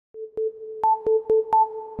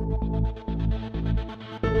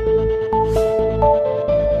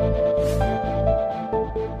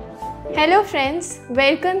Hello friends,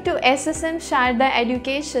 welcome to SSM Sharda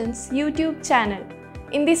Education's YouTube channel.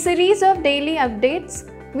 In the series of daily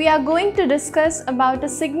updates, we are going to discuss about a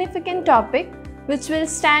significant topic which will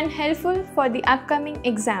stand helpful for the upcoming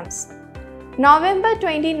exams. November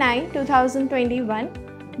 29, 2021,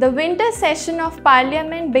 the winter session of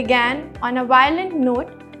Parliament began on a violent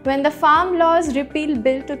note when the Farm Laws Repeal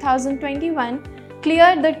Bill 2021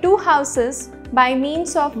 cleared the two houses by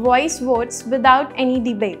means of voice votes without any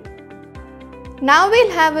debate. Now we'll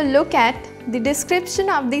have a look at the description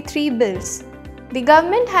of the three bills. The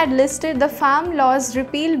government had listed the Farm Laws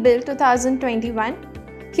Repeal Bill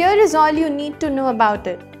 2021. Here is all you need to know about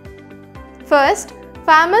it. First,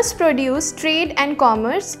 Farmers Produce, Trade and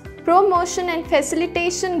Commerce, Promotion and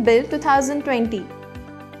Facilitation Bill 2020.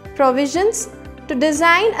 Provisions to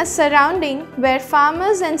design a surrounding where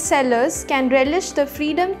farmers and sellers can relish the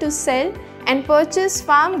freedom to sell and purchase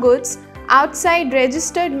farm goods outside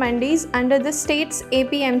registered mandis under the state's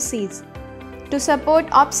APMCs, to support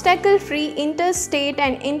obstacle-free interstate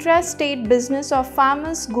and intra-state business of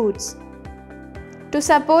farmers' goods, to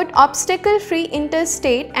support obstacle-free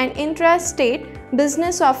interstate and intra-state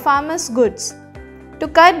business of farmers' goods, to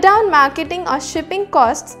cut down marketing or shipping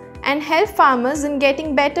costs and help farmers in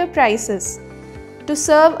getting better prices, to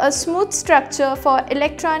serve a smooth structure for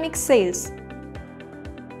electronic sales.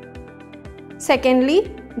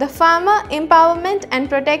 Secondly, the Farmer Empowerment and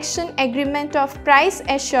Protection Agreement of Price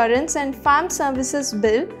Assurance and Farm Services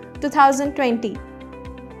Bill 2020.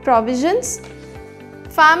 Provisions: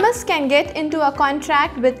 farmers can get into a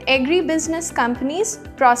contract with agri-business companies,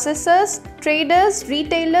 processors, traders,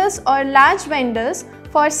 retailers or large vendors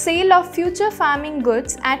for sale of future farming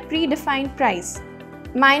goods at predefined price.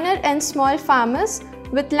 Minor and small farmers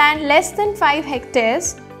with land less than 5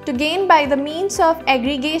 hectares to gain by the means of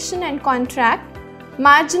aggregation and contract.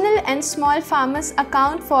 Marginal and small farmers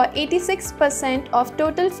account for 86% of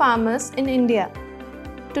total farmers in India.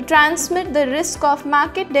 To transmit the risk of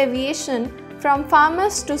market deviation from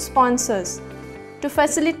farmers to sponsors. To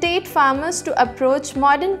facilitate farmers to approach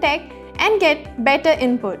modern tech and get better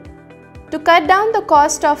input. To cut down the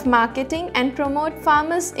cost of marketing and promote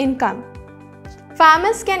farmers' income.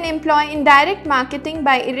 Farmers can employ indirect marketing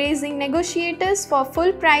by erasing negotiators for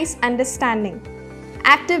full price understanding.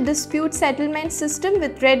 Active dispute settlement system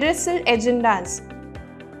with redressal agendas.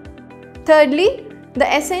 Thirdly, the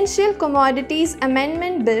Essential Commodities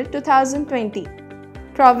Amendment Bill 2020.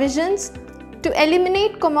 Provisions to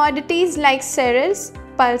eliminate commodities like cereals,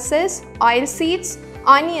 pulses, oilseeds,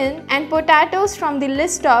 onion and potatoes from the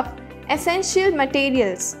list of essential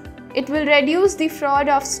materials. It will reduce the fraud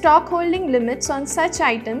of stockholding limits on such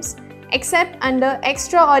items except under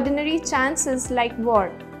extraordinary chances like war.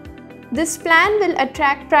 This plan will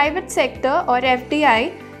attract private sector or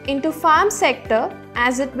FDI into farm sector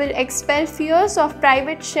as it will expel fears of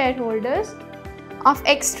private shareholders, of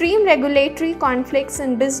extreme regulatory conflicts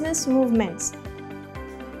in business movements.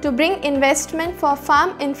 To bring investment for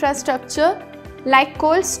farm infrastructure like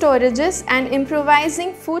cold storages and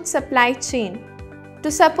improvising food supply chain. To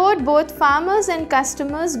support both farmers and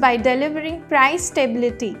customers by delivering price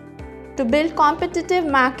stability. To build competitive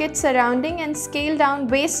markets surrounding and scale down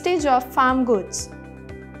wastage of farm goods.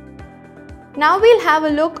 Now we'll have a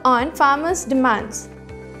look on farmers' demands.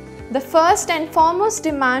 The first and foremost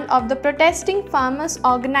demand of the protesting farmers'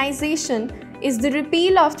 organization is the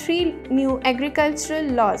repeal of 3 new agricultural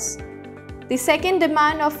laws. The second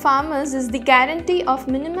demand of farmers is the guarantee of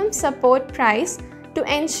minimum support price to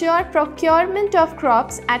ensure procurement of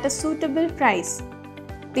crops at a suitable price.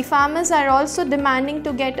 The farmers are also demanding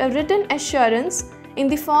to get a written assurance in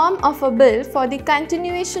the form of a bill for the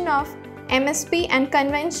continuation of MSP and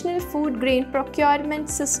conventional food grain procurement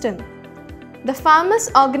system. The farmers'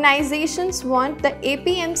 organizations want the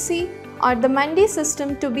APMC or the mandi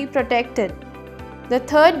system to be protected. The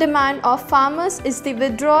third demand of farmers is the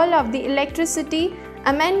withdrawal of the Electricity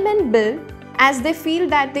Amendment Bill as they feel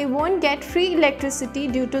that they won't get free electricity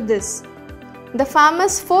due to this. The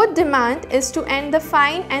farmers' fourth demand is to end the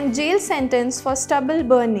fine and jail sentence for stubble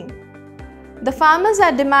burning. The farmers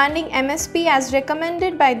are demanding MSP as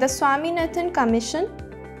recommended by the Swaminathan Commission.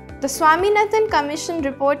 The Swaminathan Commission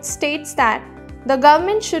report states that the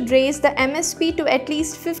government should raise the MSP to at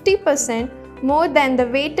least 50% more than the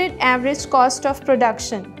weighted average cost of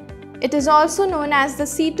production. It is also known as the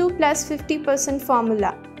C2 plus 50%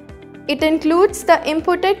 formula. It includes the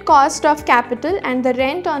inputted cost of capital and the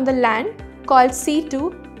rent on the land called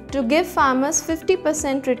C2 to give farmers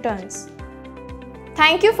 50% returns.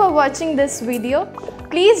 Thank you for watching this video.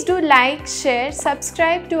 Please do like, share,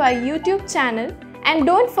 subscribe to our YouTube channel and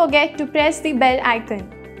don't forget to press the bell icon.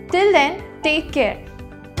 Till then, take care.